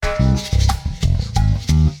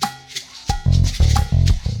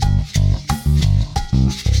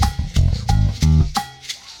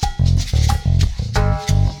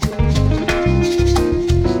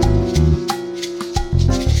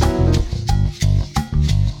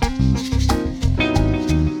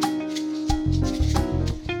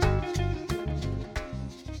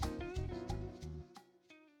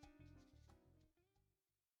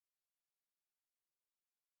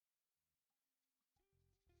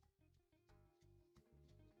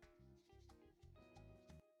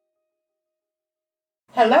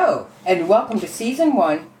Hello, and welcome to Season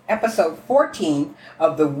 1, Episode 14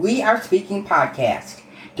 of the We Are Speaking podcast.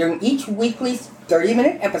 During each weekly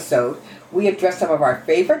 30-minute episode, we address some of our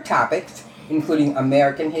favorite topics, including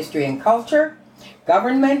American history and culture,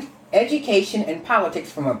 government, education, and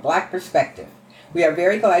politics from a Black perspective. We are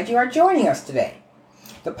very glad you are joining us today.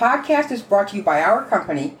 The podcast is brought to you by our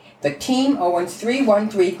company, the Team Owens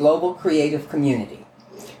 313 Global Creative Community.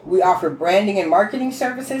 We offer branding and marketing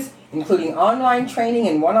services, including online training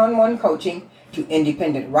and one-on-one coaching to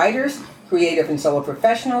independent writers, creative and solo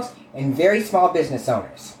professionals, and very small business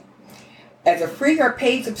owners. As a free or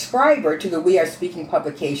paid subscriber to the We Are Speaking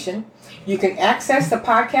publication, you can access the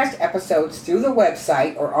podcast episodes through the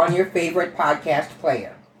website or on your favorite podcast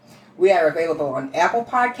player. We are available on Apple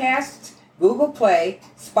Podcasts, Google Play,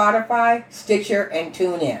 Spotify, Stitcher, and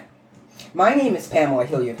TuneIn. My name is Pamela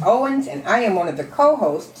Hilliard-Owens, and I am one of the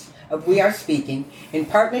co-hosts of We Are Speaking in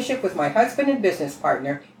partnership with my husband and business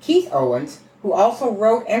partner, Keith Owens, who also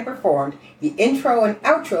wrote and performed the intro and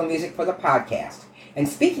outro music for the podcast. And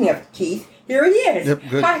speaking of Keith, here he is. Yep,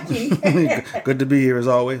 good. Hi, Keith. Good to be here as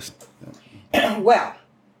always. Well,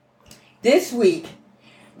 this week,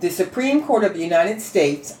 the Supreme Court of the United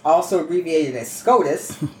States, also abbreviated as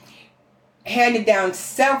SCOTUS, handed down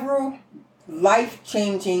several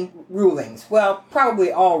life-changing rulings. Well,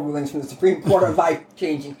 probably all rulings from the Supreme Court are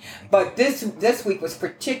life-changing, but this week was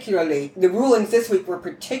particularly, the rulings this week were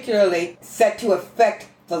particularly set to affect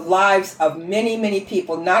the lives of many, many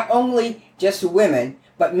people, not only just women,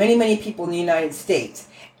 but many, many people in the United States.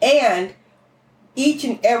 And each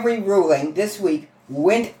and every ruling this week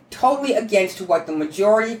went totally against what the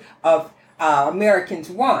majority of Americans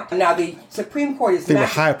want. Now, the Supreme Court is they were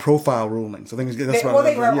high-profile rulings. I think that's why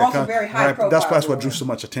they were also very high-profile. That's what drew so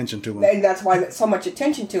much attention to them. And that's why there's so much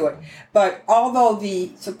attention to it. But although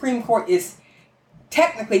the Supreme Court is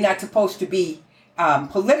technically not supposed to be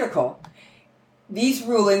political, these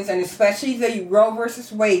rulings, and especially the Roe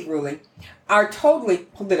versus Wade ruling, are totally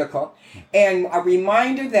political. And a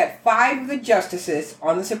reminder that 5 of the justices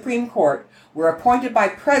on the Supreme Court were appointed by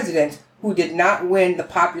presidents who did not win the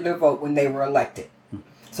popular vote when they were elected.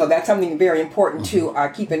 So that's something very important to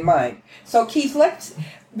keep in mind. So Keith,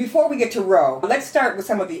 before we get to Roe, let's start with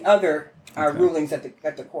some of the other rulings that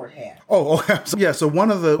the court had. Oh, okay. So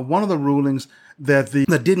one of the rulings that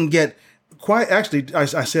didn't get quite, actually, I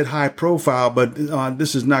said high profile, but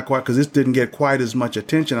this is not quite, because this didn't get quite as much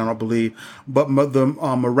attention, I don't believe. But the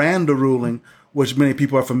Miranda ruling, which many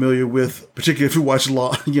people are familiar with, particularly if you watch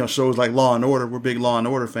shows like Law and Order. We're big Law and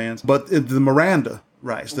Order fans. But the Miranda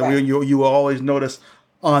rights, right. You always notice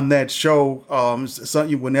on that show,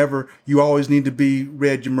 whenever you always need to be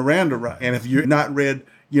read your Miranda rights. And if you're not read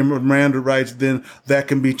your Miranda rights, then that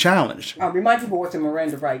can be challenged. Remind people what the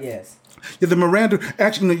Miranda right is. Yeah, the Miranda,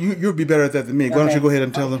 actually, no, you'll be better at that than me. Why don't you go ahead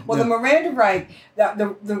and tell them? Well, the Miranda right,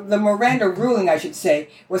 the Miranda ruling, I should say,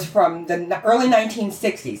 was from the early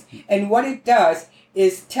 1960s. And what it does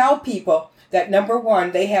is tell people that, number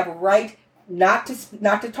one, they have a right not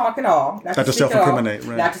to talk at all. Not to self-incriminate.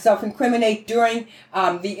 Right. Not to self-incriminate during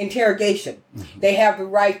the interrogation. Mm-hmm. They have the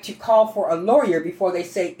right to call for a lawyer before they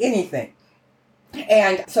say anything.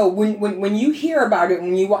 And so when you hear about it,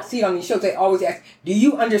 when you see it on these shows, they always ask, do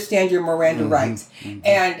you understand your Miranda rights? Mm-hmm.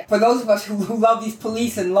 And for those of us who love these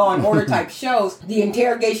police and Law and Order type shows, the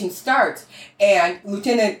interrogation starts, and the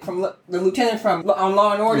lieutenant from on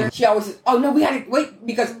Law and Order, she always says, oh no, we had to wait,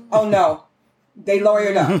 because, oh no, they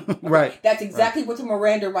lawyered up. Okay? Right. That's exactly what the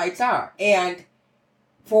Miranda rights are. And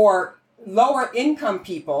for lower income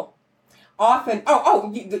people, often,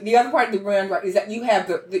 the other part of the Miranda right is that you have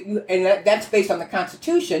that's based on the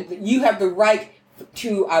Constitution, that you have the right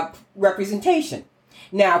to representation.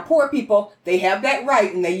 Now, poor people, they have that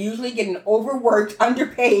right, and they usually get an overworked,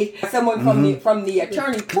 underpaid someone from the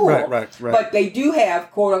attorney pool. Right. But they do have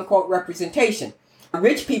quote unquote representation.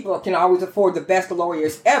 Rich people can always afford the best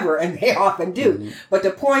lawyers ever, and they often do. Mm-hmm. But the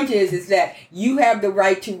point is that you have the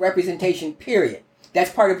right to representation, period. That's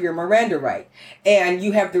part of your Miranda right. And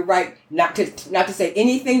you have the right not to say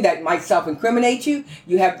anything that might self-incriminate you.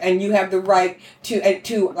 You have the right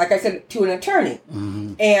to like I said, to an attorney.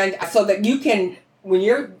 Mm-hmm. And so that you can, when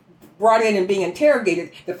you're brought in and being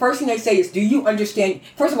interrogated, the first thing they say is, do you understand?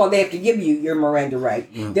 First of all, they have to give you your Miranda right.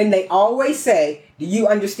 Mm-hmm. Then they always say, do you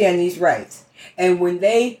understand these rights? And when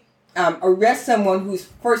they arrest someone whose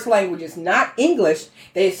first language is not English,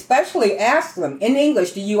 they especially ask them in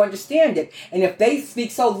English, do you understand it? And if they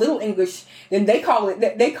speak so little English, then they call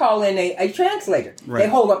in a translator. Right. They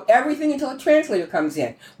hold up everything until a translator comes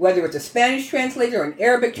in, whether it's a Spanish translator, an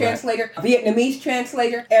Arabic translator, a Vietnamese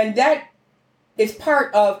translator, and that is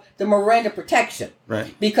part of the Miranda protection.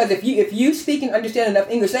 Right. Because if you speak and understand enough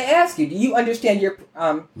English, they ask you, do you understand your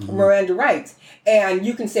Miranda rights? And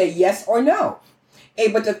you can say yes or no.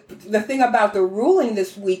 But the thing about the ruling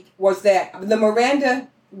this week was that the Miranda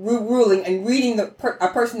ruling and reading a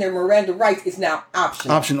person their Miranda rights is now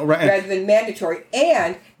optional, right, rather than mandatory.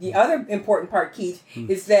 And the other important part, Keith,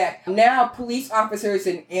 is that now police officers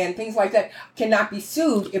and things like that cannot be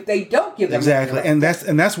sued if they don't give them exactly, and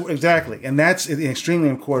that's the extremely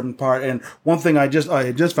important part. And one thing I just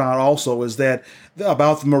found also is that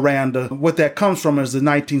about the Miranda, what that comes from is the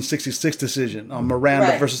 1966 decision on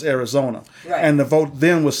Miranda versus Arizona, and the vote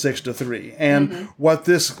then was 6-3. And what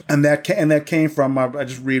this and that came from, I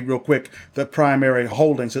just read real quick the primary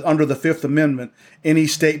holdings. Under the Fifth Amendment, any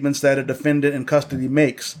statements that a defendant in custody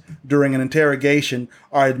makes during an interrogation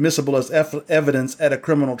are admissible as evidence at a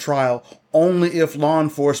criminal trial only if law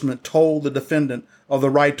enforcement told the defendant of the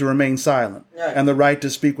right to remain silent and the right to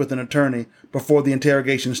speak with an attorney before the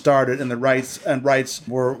interrogation started, and the rights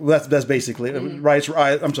were that's basically rights were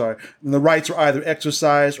the rights were either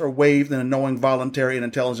exercised or waived in a knowing, voluntary, and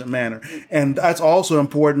intelligent manner. And that's also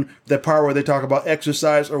important, that part where they talk about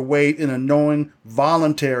exercise or waived in a knowing,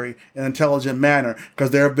 voluntary, and intelligent manner,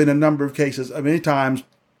 because there have been a number of cases many times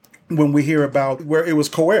when we hear about where it was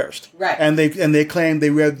coerced, and they claimed they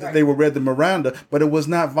were read the Miranda, but it was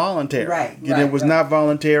not voluntary. It was not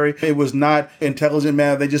voluntary. It was not intelligent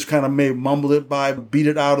manner. They just kind of mumbled it by, beat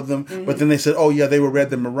it out of them. But then they said, "Oh yeah, they were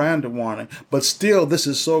read the Miranda warning." But still, this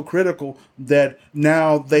is so critical that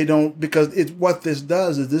now they don't, because what this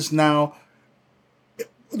does is this now.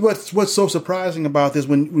 What's so surprising about this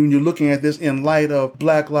when you're looking at this in light of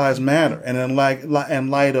Black Lives Matter and in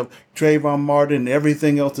light of Trayvon Martin and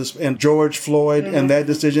everything else, and George Floyd and that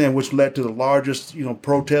decision, and which led to the largest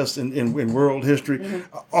protests in world history,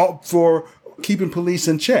 all for keeping police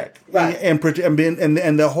in check, and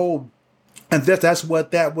the whole, and that's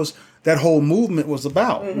what that whole movement was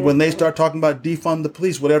about. When they start talking about defund the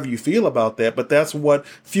police, whatever you feel about that, but that's what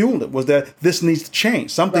fueled it, was that this needs to change.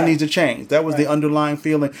 Something needs to change. That was the underlying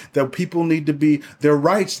feeling, that people their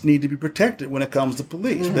rights need to be protected when it comes to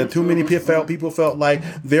police. That too many people felt like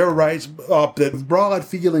their rights, the broad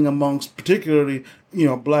feeling amongst particularly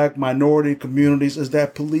Black minority communities, is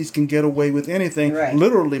that police can get away with anything,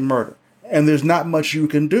 literally murder. And there's not much you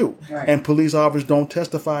can do. And police officers don't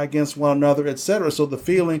testify against one another, etc. So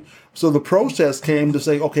the process came to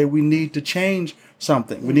say, okay, we need to change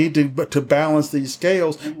something. We need to balance these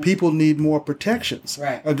scales. People need more protections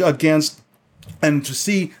against, and to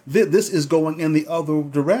see this is going in the other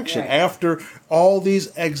direction. After all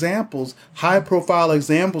these examples, high-profile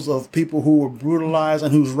examples of people who were brutalized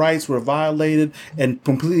and whose rights were violated and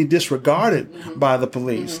completely disregarded by the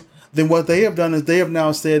police. Then what they have done is they have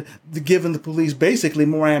now said, given the police basically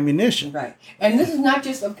more ammunition. And this is not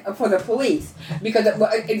just for the police, because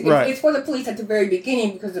it's for the police at the very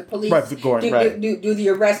beginning, because the police do the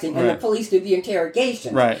arresting and the police do the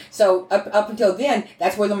interrogation. So up until then,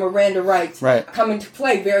 that's where the Miranda rights come into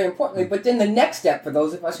play very importantly. But then the next step, for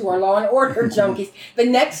those of us who are law and order junkies, the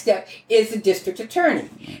next step is the district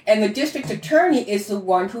attorney. And the district attorney is the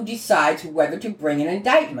one who decides whether to bring an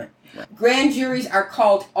indictment. Grand juries are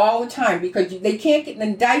called all the time because they can't do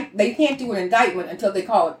an indictment until they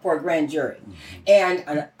call it for a grand jury.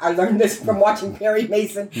 And I learned this from watching Perry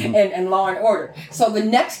Mason and Law and Order. So the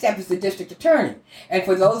next step is the district attorney. And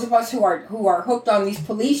for those of us who are hooked on these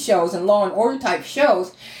police shows and Law and Order type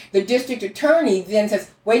shows, the district attorney then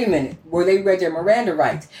says, wait a minute, were they read their Miranda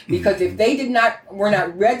rights? Because if they were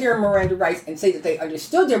not read their Miranda rights and say that they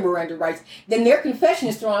understood their Miranda rights, then their confession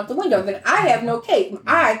is thrown out the window. Then I have no case.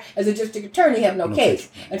 I, as a district attorney, have no case.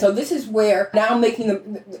 And so this is where now making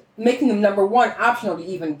them, number one, optional to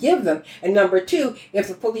even give them, and number two, if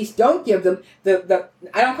the police don't give them,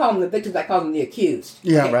 I don't call them the victims, I call them the accused.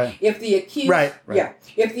 If the accused,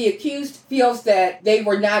 if the accused feels that they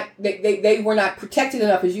were not protected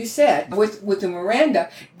enough, as you said, with the Miranda,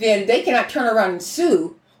 then they cannot turn around and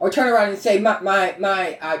sue or turn around and say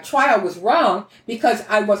my trial was wrong because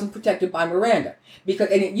I wasn't protected by Miranda.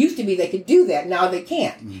 And it used to be they could do that, now they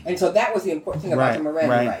can't. And so that was the important thing about the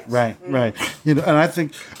Miranda rights. Right. And I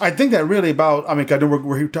think that really I know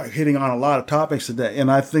we're hitting on a lot of topics today,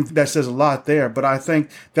 and I think that says a lot there. But I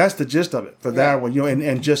think that's the gist of it for that one,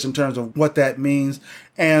 and just in terms of what that means.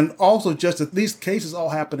 And also just that these cases all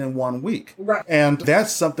happen in 1 week. And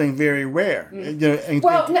that's something very rare.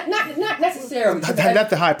 Well, not necessarily. Not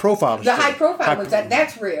the high profile. The high profile ones,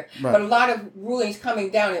 that's rare. But a lot of rulings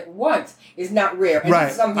coming down at once is not rare. And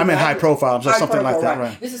right. I mean, high profile, just something like that.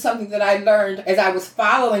 Right. This is something that I learned as I was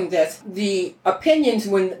following this. The opinions,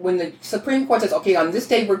 when the Supreme Court says, okay, on this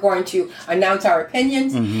day we're going to announce our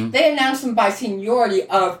opinions, they announce them by seniority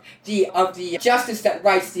of the justice that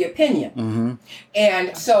writes the opinion.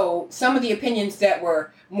 And so some of the opinions that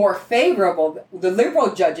were more favorable, the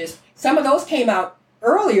liberal judges, some of those came out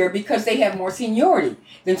earlier because they have more seniority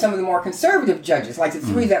than some of the more conservative judges, like the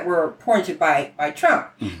three that were appointed by Trump.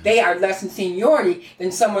 They are less in seniority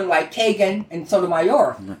than someone like Kagan and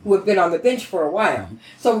Sotomayor, who have been on the bench for a while.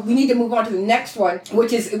 So we need to move on to the next one,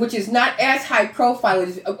 which is not as high profile.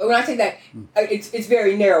 When I say that, it's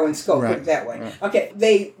very narrow in scope, put it that way. Right. Okay,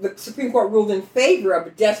 the Supreme Court ruled in favor of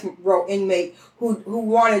a death row inmate who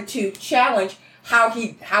wanted to challenge how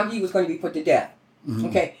he was going to be put to death.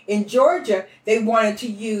 Okay, in Georgia, they wanted to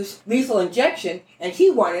use lethal injection, and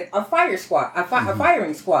he wanted a firing squad.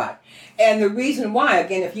 And the reason why,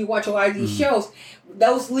 again, if you watch a lot of these shows,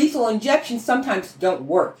 those lethal injections sometimes don't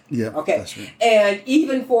work. Yeah, okay. That's right. And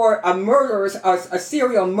even for a murderer, a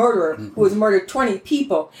serial murderer who has murdered 20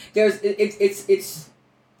 people, it's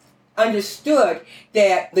understood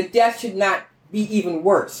that the death should not be even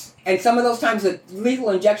worse. And some of those times the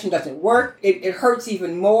lethal injection doesn't work. It hurts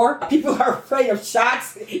even more. People are afraid of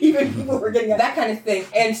shots. Even people who are getting that kind of thing.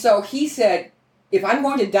 And so he said, if I'm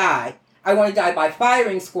going to die, I want to die by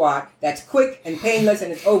firing squad that's quick and painless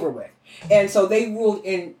and it's over with. And so they ruled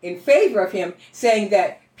in favor of him, saying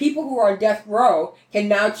that people who are on death row can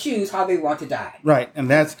now choose how they want to die. Right. And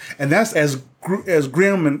that's as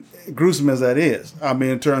grim and gruesome as that is. I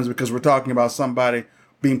mean, in terms, because we're talking about somebody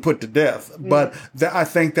being put to death. But I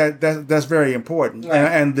think that's very important. Right.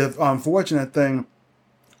 And the unfortunate thing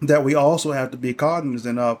that we also have to be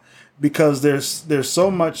cognizant of, because there's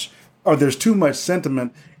so much, or there's too much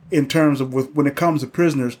sentiment in terms of when it comes to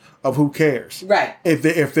prisoners of who cares. Right. If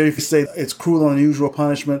they say it's cruel and unusual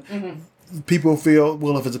punishment, people feel,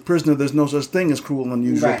 well, if it's a prisoner, there's no such thing as cruel and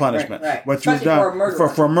unusual punishment. Right. What you've done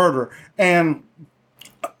for a murder. And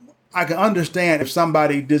I can understand if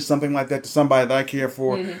somebody did something like that to somebody that I care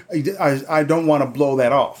for. I don't want to blow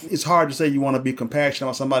that off. It's hard to say you want to be compassionate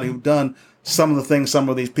about somebody who's done some of the things some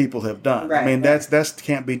of these people have done. Right, I mean, that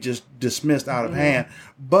can't be just dismissed out of hand.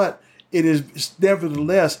 But it is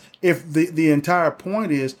nevertheless, if the entire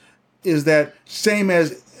point is that same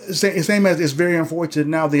as it's very unfortunate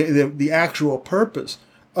now, the actual purpose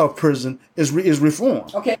of prison is reform.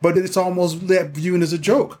 Okay. But it's almost viewed as a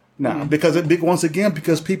joke now, because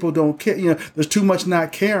because people don't care. There's too much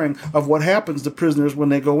not caring of what happens to prisoners when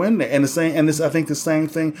they go in there. And I think the same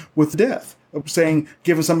thing with death. Saying,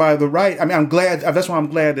 giving somebody the right. I mean, I'm glad. That's why I'm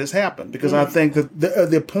glad this happened, because I think that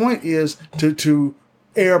the point is to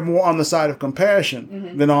err more on the side of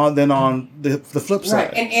compassion than on the flip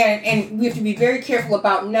side. Right. And we have to be very careful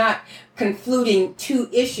about not conflating two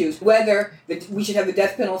issues, whether we should have the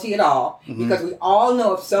death penalty at all, because we all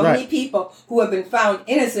know of so many people who have been found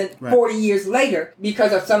innocent 40 years later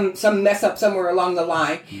because of some mess up somewhere along the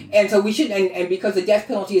line. And so we should, and because the death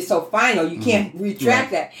penalty is so final, you can't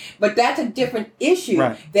retract that. But that's a different issue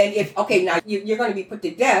than if, okay, now you're going to be put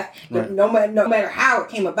to death, no matter how it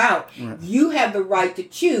came about, you have the right to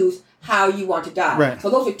choose how you want to die. Right. So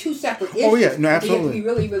those are two separate issues. Oh yeah, no, absolutely. You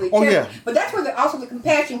have to be really, really careful. But that's where also the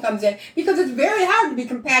compassion comes in, because it's very hard to be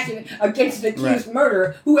compassionate against an accused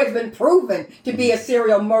murderer who has been proven to be a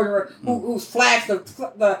serial murderer who slashed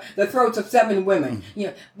the throats of 7 women.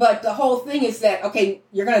 But the whole thing is that, okay,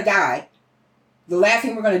 you're going to die. The last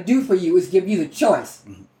thing we're going to do for you is give you the choice.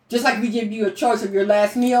 Just like we give you a choice of your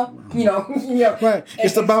last meal, Right.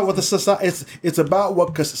 It's about what the society. It's about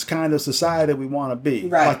what kind of society we want to be.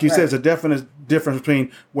 Right. Like you said, it's a definite difference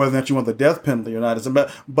between whether or not you want the death penalty or not.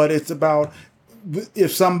 But it's about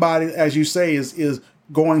if somebody, as you say, is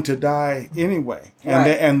going to die anyway,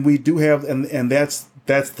 and we do have, and that's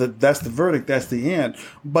the verdict. That's the end.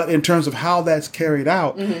 But in terms of how that's carried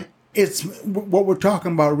out. It's what we're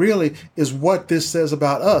talking about. Really, is what this says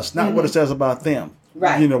about us, not what it says about them.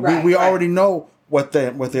 Right. We already know what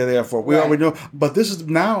they're there for. We already know. But this is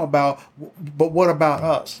now about, but what about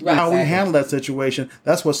us? Right, how we handle that situation.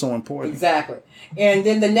 That's what's so important. Exactly. And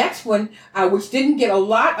then the next one, which didn't get a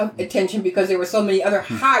lot of attention because there were so many other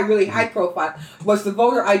really high profile, was the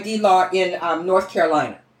voter ID law in North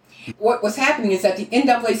Carolina. What was happening is that the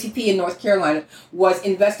NAACP in North Carolina was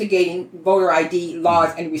investigating voter ID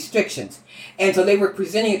laws and restrictions. And so they were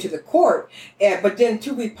presenting it to the court. But then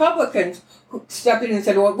 2 Republicans who stepped in and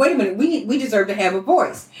said, well, wait a minute, we deserve to have a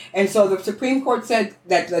voice. And so the Supreme Court said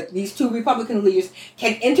that these 2 Republican leaders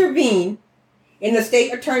can intervene in the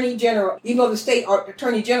state attorney general, even though the state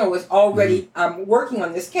attorney general is already working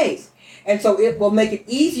on this case. And so it will make it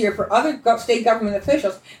easier for other state government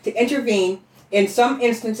officials to intervene in some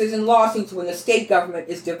instances in lawsuits when the state government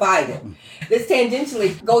is divided. This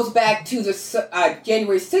tangentially goes back to the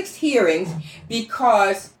January 6th hearings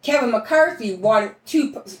because Kevin McCarthy wanted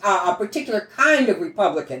a particular kind of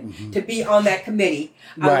Republican to be on that committee.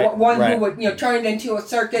 One who would turn it into a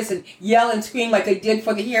circus and yell and scream like they did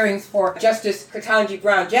for the hearings for Justice Ketanji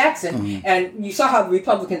Brown Jackson. And you saw how the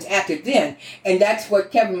Republicans acted then. And that's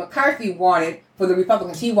what Kevin McCarthy wanted for the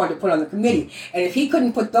Republicans he wanted to put on the committee. And if he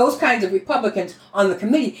couldn't put those kinds of Republicans on the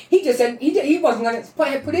committee, he just said he wasn't going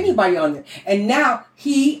to put anybody on there. And now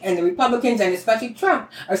he and the Republicans, and especially Trump,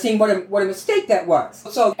 are seeing what a mistake that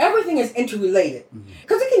was. So everything is interrelated.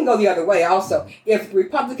 Because it can go the other way also. If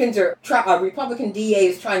Republicans a Republican DA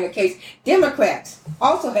is trying a case, Democrats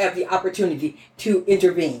also have the opportunity to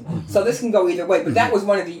intervene. So this can go either way. But that was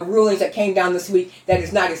one of the rulings that came down this week that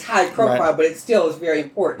is not as high profile, but it still is very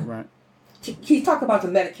important. Right. Can you talk about the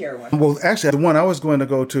Medicare one? Well, actually, the one I was going to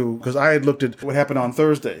go to, because I had looked at what happened on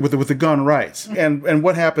Thursday with the gun rights, and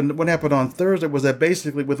what happened on Thursday was that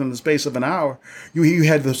basically within the space of an hour, you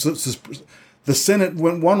had the Senate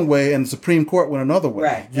went one way and the Supreme Court went another way.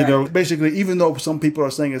 Right. You know, basically, even though some people are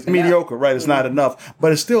saying it's mediocre, right? It's not enough,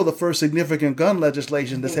 but it's still the first significant gun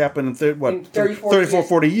legislation that's happened in 34,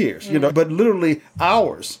 40 years. You know, but literally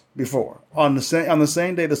hours before, on the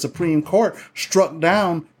same day, the Supreme Court struck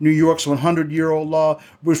down New York's 100-year-old law,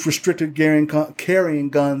 which restricted carrying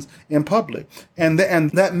guns in public, and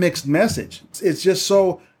that mixed message. It's just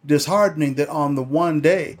so disheartening that on the one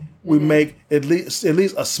day we make at least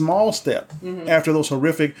a small step after those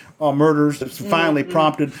horrific murders that finally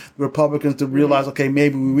prompted the Republicans to realize, okay,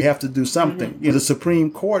 maybe we have to do something. You know, the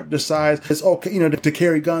Supreme Court decides it's okay, to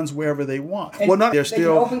carry guns wherever they want. And they're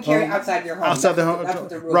still open carry outside their home. Outside their home, that's what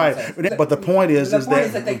the rule right? says. But the point is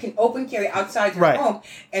that they can open carry outside their home.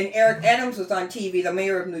 And Eric Adams was on TV. The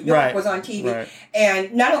mayor of New York was on TV,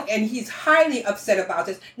 and he's highly upset about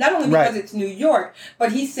this. Not only because it's New York,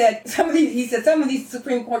 but he said some of these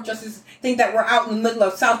Supreme Court justices think that we're out in the middle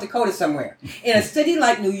of South Dakota somewhere. In a city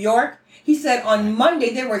like New York, he said on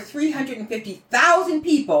Monday there were 350,000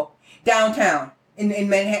 people downtown in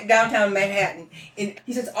Manhattan, downtown Manhattan. And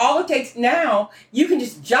he says all it takes now, you can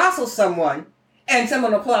just jostle someone and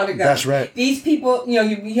someone will pull out a gun. That's right. These people,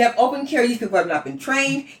 you have open carry. These people have not been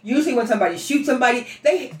trained. Usually when somebody shoots somebody,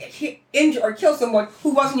 they injure or kill someone who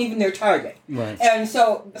wasn't even their target. Right. And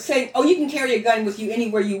so saying, you can carry a gun with you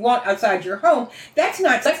anywhere you want outside your home, that's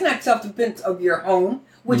not self-defense of your home,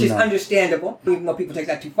 which is understandable, even though people take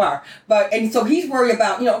that too far. And so he's worried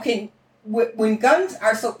about, when guns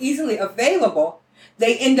are so easily available,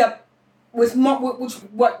 they end up with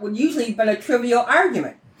what would usually have been a trivial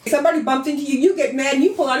argument. If somebody bumps into you, you get mad and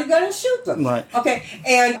you pull out a gun and shoot them. Right. Okay.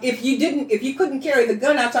 And if you couldn't carry the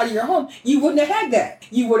gun outside of your home, you wouldn't have had that.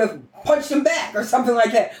 You would have punched them back or something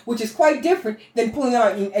like that, which is quite different than pulling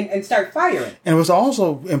out and start firing. And what's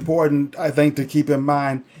also important, I think, to keep in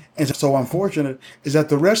mind, and so unfortunate, is that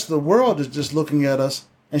the rest of the world is just looking at us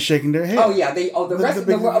and shaking their head. Oh yeah, the rest of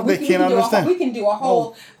the world. They can't understand. We can do a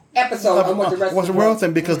whole episode on what the rest of the world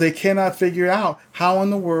thing, because they cannot figure out how in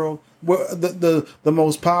the world the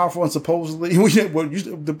most powerful and supposedly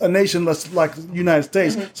a nation like the United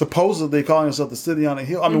States, supposedly calling itself the city on a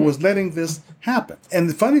hill, was letting this happen. And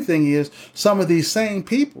the funny thing is, some of these same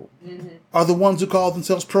people are the ones who call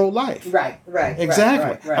themselves pro-life. Right.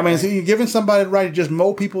 Exactly. I mean, so you're giving somebody the right to just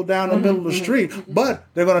mow people down in the middle of the street, but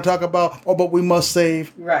they're going to talk about, but we must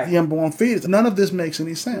save the unborn fetus. None of this makes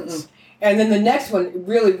any sense. And then the next one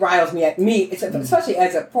really riles me, especially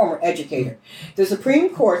as a former educator. The Supreme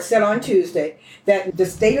Court said on Tuesday that the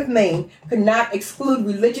state of Maine could not exclude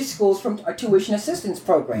religious schools from a tuition assistance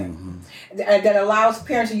program that allows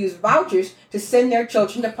parents to use vouchers to send their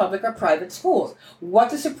children to public or private schools.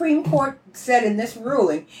 What the Supreme Court said in this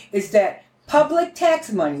ruling is that public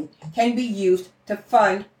tax money can be used to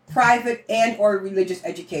fund private and or religious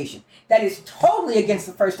education. That is totally against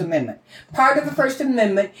the First Amendment. Part of the First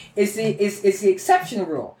Amendment is the exception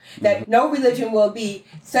rule, that no religion will be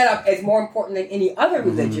set up as more important than any other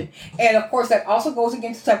religion. And of course, that also goes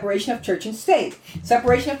against separation of church and state.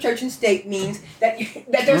 Separation of church and state means that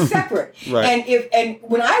they're separate. Right. And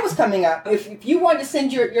when I was coming up, if you wanted to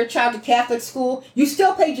send your child to Catholic school, you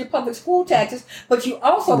still paid your public school taxes, but you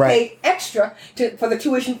also paid extra for the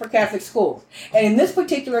tuition for Catholic schools. And in this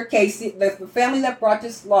particular case, the family that brought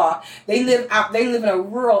this law, they live in a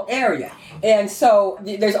rural area, and so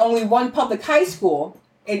there's only one public high school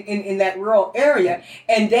in that rural area,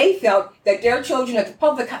 and they felt that their children at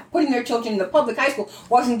the putting their children in the public high school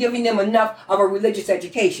wasn't giving them enough of a religious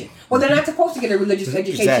education. Well, they're not supposed to get a religious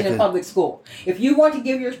education in public school. If you want to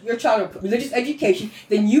give your child a religious education,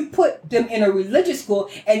 then you put them in a religious school,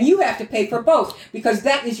 and you have to pay for both, because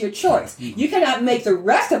that is your choice. You cannot make the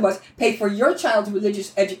rest of us pay for your child's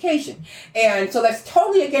religious education. And so that's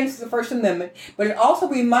totally against the First Amendment, but it also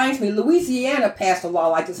reminds me, Louisiana passed a law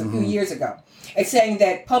like this a few years ago. It's saying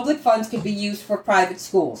that public funds can be used for private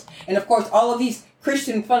schools. And of course, all of these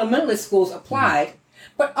Christian fundamentalist schools applied,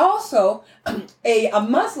 but also a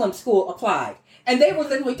Muslim school applied. And they were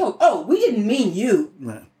literally told, oh, we didn't mean you.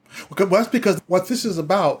 Right. Well, that's because what this is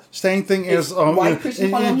about, same thing as white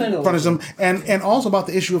Christian fundamentalism. And also about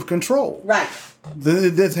the issue of control. Right.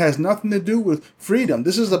 This has nothing to do with freedom.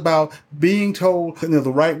 This is about being told, the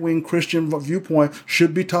right-wing Christian viewpoint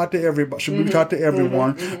should be taught to everybody, should be taught to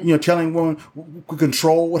everyone. Telling women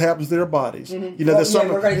control what happens to their bodies. There's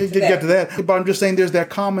something we're going to get to that. But I'm just saying there's that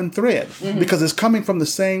common thread because it's coming from the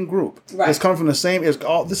same group. Right. It's coming from the same.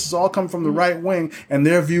 This is all coming from the right wing and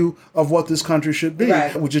their view of what this country should be,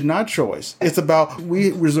 which is not choice. It's about we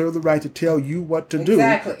reserve the right to tell you what to do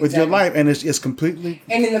with your life, and it's completely.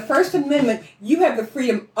 And in the First Amendment, you have the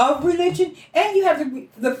freedom of religion, and you have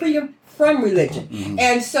the freedom from religion.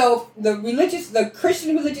 And so the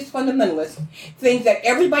Christian religious fundamentalists think that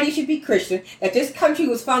everybody should be Christian, that this country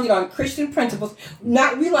was founded on Christian principles,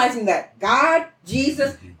 not realizing that God,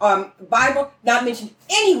 Jesus, Bible, not mentioned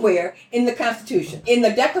anywhere in the Constitution. In the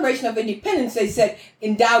Declaration of Independence, they said,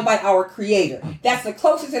 endowed by our Creator. That's the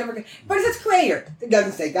closest it ever gets. But it says Creator. It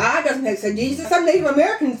doesn't say God, doesn't say Jesus. Some Native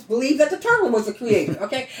Americans believe that the turtle was the Creator,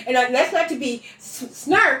 okay? And that's not to be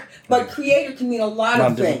snark, but Creator can mean a lot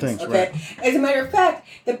of things, okay? Right. As a matter of fact,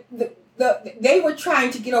 they were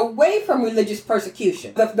trying to get away from religious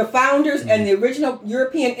persecution. The founders and the original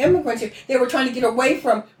European immigrants, they were trying to get away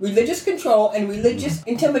from religious control and religious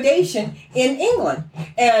intimidation in England.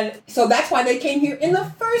 And so that's why they came here in the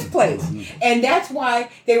first place. And that's why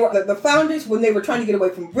they were the founders, when they were trying to get away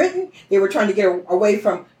from Britain, they were trying to get away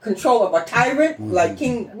from control of a tyrant like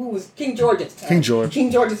King George at the time.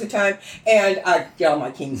 King George at the time. And I get all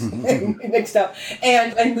my kings mixed up.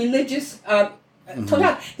 And religious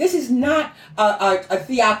this is not a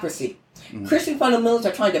theocracy. Christian fundamentalists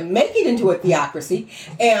are trying to make it into a theocracy,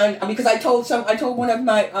 and because I told one of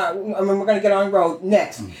my, we're going to get on the road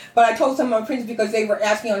next, but I told some of my friends because they were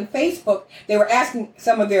asking on Facebook, they were asking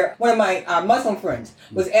one of my Muslim friends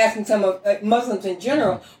was asking some of Muslims in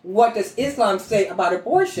general, what does Islam say about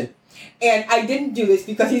abortion? And I didn't do this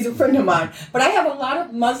because he's a friend of mine, but I have a lot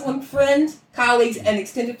of Muslim friends, colleagues, and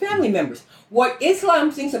extended family members. What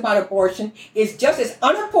Islam thinks about abortion is just as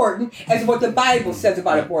unimportant as what the Bible says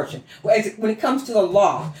about abortion. When it comes to the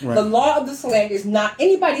law, the law of this land is not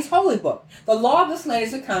anybody's holy book. The law of this land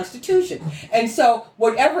is the Constitution. And so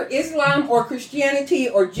whatever Islam or Christianity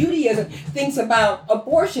or Judaism thinks about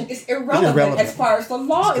abortion is irrelevant as far as the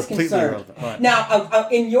law is concerned. Right. Now,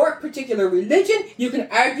 in your particular religion, you can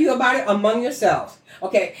argue about it among yourselves.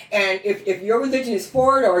 Okay, and if your religion is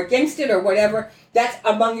for it or against it or whatever, that's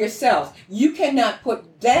among yourselves. You cannot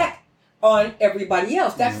put that on everybody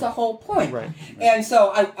else. That's the whole point. Right. And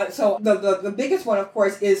so, the biggest one, of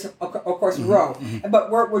course, is Roe.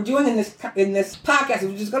 But we're doing in this podcast,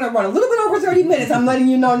 we're just going to run a little bit over 30 minutes. I'm letting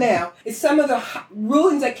you know now. It's some of the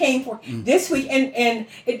rulings that came for this week, and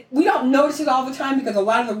we don't notice it all the time because a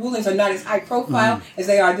lot of the rulings are not as high profile as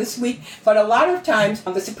they are this week. But a lot of times,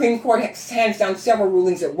 the Supreme Court hands down several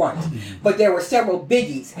rulings at once. But there were several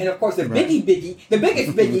biggies, and of course, the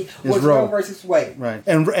biggest biggie was Roe versus Wade. Right.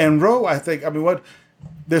 And Roe, I think,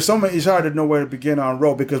 there's so many, it's hard to know where to begin on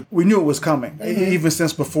Roe because we knew it was coming, even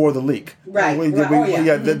since before the leak. Right.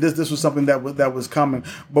 This was something that was coming.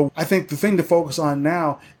 But I think the thing to focus on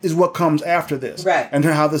now is what comes after this. Right. And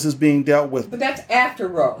how this is being dealt with. But that's after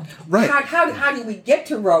Roe. Right. How do we get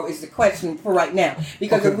to Roe is the question for right now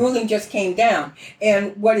because the ruling just came down.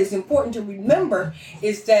 And what is important to remember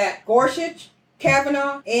is that Gorsuch,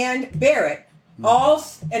 Kavanaugh, and Barrett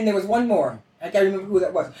and there was one more, I can't remember who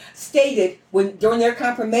that was, stated during their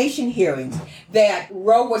confirmation hearings that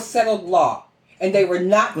Roe was settled law, and they were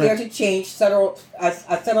not there to change settled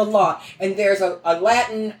law. And there's a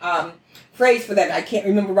Latin phrase for that I can't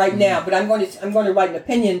remember right now, but I'm going to write an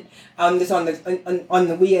opinion on this on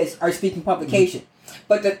the We Are Speaking publication.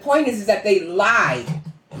 But the point is that they lied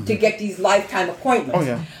to get these lifetime appointments. Oh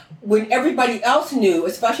yeah. When everybody else knew,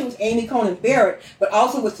 especially with Amy Coney Barrett, but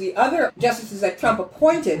also with the other justices that Trump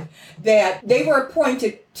appointed, that they were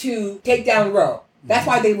appointed to take down Roe. That's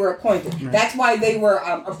why they were appointed. Right. That's why they were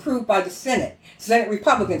approved by the Senate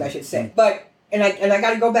Republicans, I should say. But and I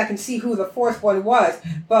got to go back and see who the fourth one was,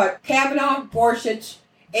 but Kavanaugh, Gorsuch,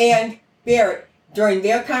 and Barrett, during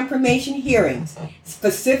their confirmation hearings,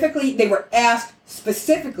 specifically, they were asked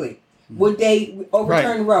specifically, would they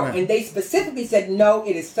overturn Roe? Right. And they specifically said, no,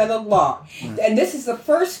 it is settled law. Right. And this is the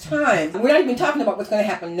first time, we're not even talking about what's going to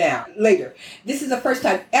happen now, later. This is the first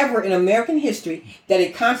time ever in American history that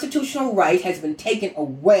a constitutional right has been taken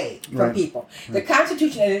away from people. Right. The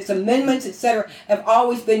Constitution and its amendments, etc., have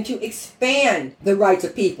always been to expand the rights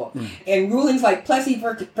of people. And rulings like Plessy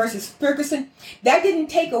versus Ferguson, that didn't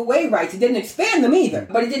take away rights. It didn't expand them either,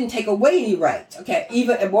 but it didn't take away any rights. Okay,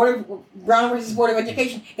 even at Brown versus Board of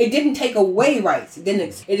Education, it didn't take away rights.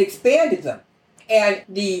 It expanded them. And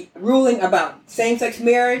the ruling about same-sex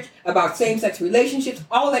marriage, about same-sex relationships,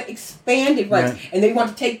 all that expanded rights. Right. And they want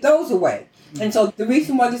to take those away. And so the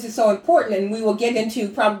reason why this is so important, and we will get into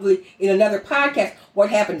probably in another podcast what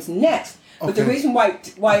happens next. But the reason why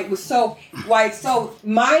it's so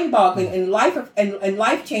mind-boggling and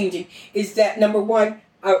life-changing is that, number one,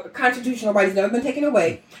 a constitutional right has never been taken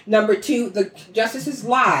away. Number two, the justices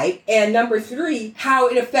lied. And number three, how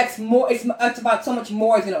it affects more. It's about so much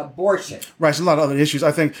more than abortion. Right. There's a lot of other issues,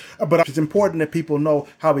 I think. But it's important that people know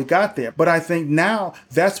how we got there. But I think now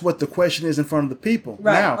that's what the question is in front of the people.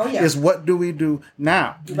 Right. Now is what do we do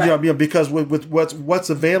now? Right. Because with what's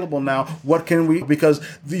available now, what can we? Because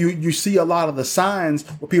you see a lot of the signs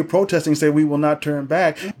where people protesting say we will not turn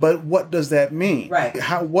back. But what does that mean? Right.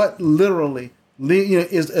 What literally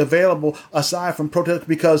is available aside from protest,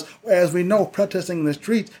 because as we know, protesting in the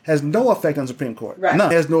streets has no effect on the Supreme Court. Right.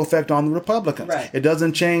 None. It has no effect on the Republicans. Right. It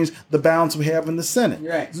doesn't change the balance we have in the Senate.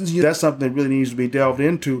 Right. That's something that really needs to be delved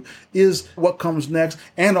into, is what comes next,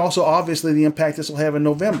 and also obviously the impact this will have in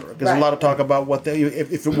November. There's a lot of talk about what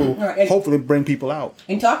if it will hopefully bring people out.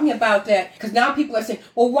 And talking about that, because now people are saying,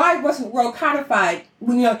 well, why wasn't Roe codified?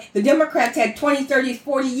 The Democrats had 20, 30,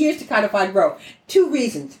 40 years to codify Roe. Two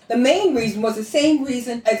reasons. The main reason was the same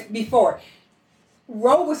reason as before.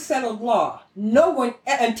 Roe was settled law. No one,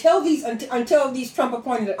 until these Trump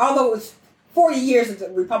appointed, although it was 40 years that the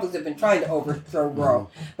Republicans have been trying to overthrow Roe,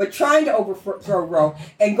 but trying to overthrow Roe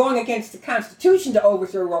and going against the Constitution to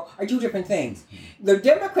overthrow Roe are two different things. The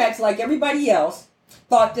Democrats, like everybody else,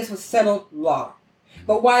 thought this was settled law.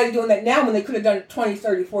 But why are they doing that now when they could have done it 20,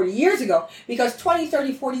 30, 40 years ago? Because 20,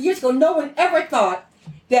 30, 40 years ago, no one ever thought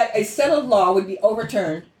that a settled law would be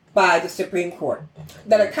overturned by the Supreme Court.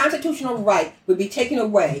 That a constitutional right would be taken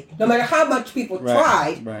away, no matter how much people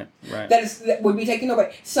tried, that would be taken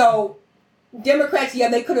away. So Democrats,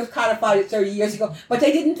 they could have codified it 30 years ago, but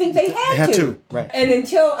they didn't think they had to. Right. And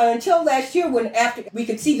until last year, after we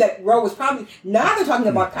could see that Roe was probably, now they're talking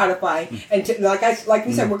about codifying, and like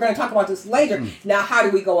we said, we're going to talk about this later. Now, how do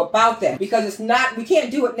we go about that? Because it's not, we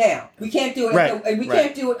can't do it now. We can't do it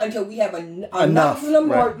can't do it until we have enough of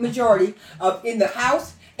a majority in the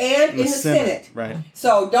House and in the Senate. Right.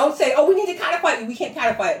 So don't say, we need to codify it. We can't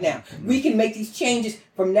codify it now. We can make these changes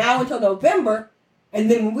from now until November. And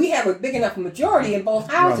then when we have a big enough majority in both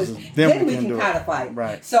houses, then we can codify it.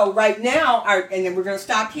 Right. So right now, and then we're going to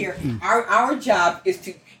stop here, our job is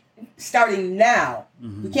to, starting now,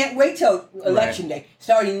 we can't wait till Election Day,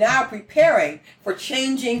 starting now preparing for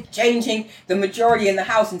changing the majority in the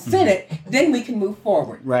House and Senate, then we can move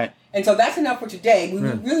forward. Right. And so that's enough for today. We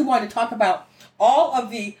really want to talk about all of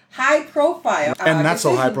the high-profile and not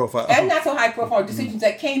so high-profile decisions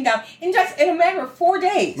that came down in a matter of 4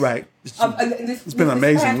 days. Right. It's been an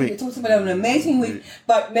amazing week. It's been an amazing week.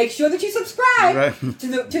 But make sure that you subscribe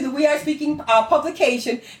to the We Are Speaking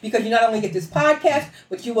publication, because you not only get this podcast,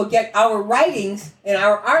 but you will get our writings and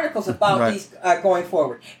our articles about these going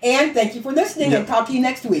forward. And thank you for listening, and talk to you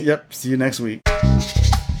next week. Yep. See you next week.